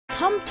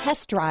Come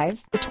test drive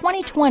the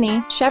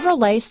 2020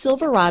 Chevrolet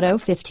Silverado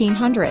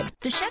 1500.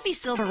 The Chevy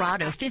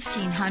Silverado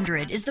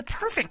 1500 is the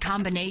perfect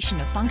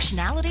combination of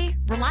functionality,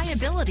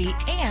 reliability,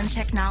 and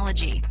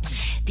technology.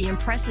 The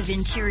impressive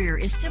interior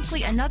is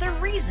simply another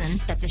reason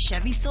that the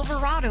Chevy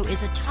Silverado is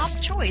a top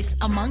choice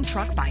among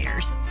truck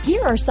buyers.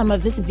 Here are some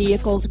of this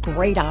vehicle's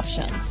great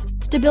options: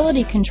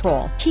 stability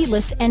control,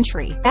 keyless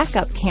entry,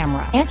 backup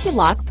camera,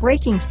 anti-lock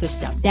braking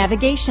system,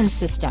 navigation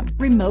system,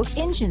 remote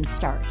engine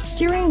start,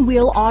 steering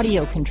wheel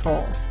audio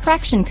controls,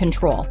 traction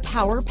control,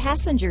 power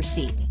passenger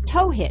seat,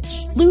 tow hitch,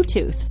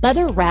 Bluetooth,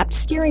 leather-wrapped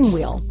steering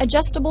wheel,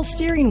 adjustable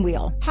steering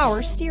wheel,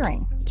 power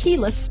steering,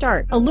 keyless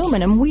start,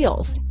 aluminum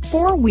wheels,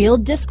 four-wheel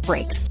disc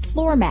brakes,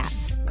 floor mats,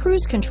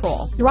 cruise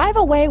control. Drive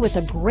away with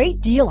a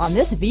great deal on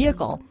this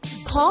vehicle.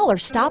 Call or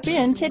stop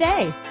in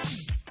today.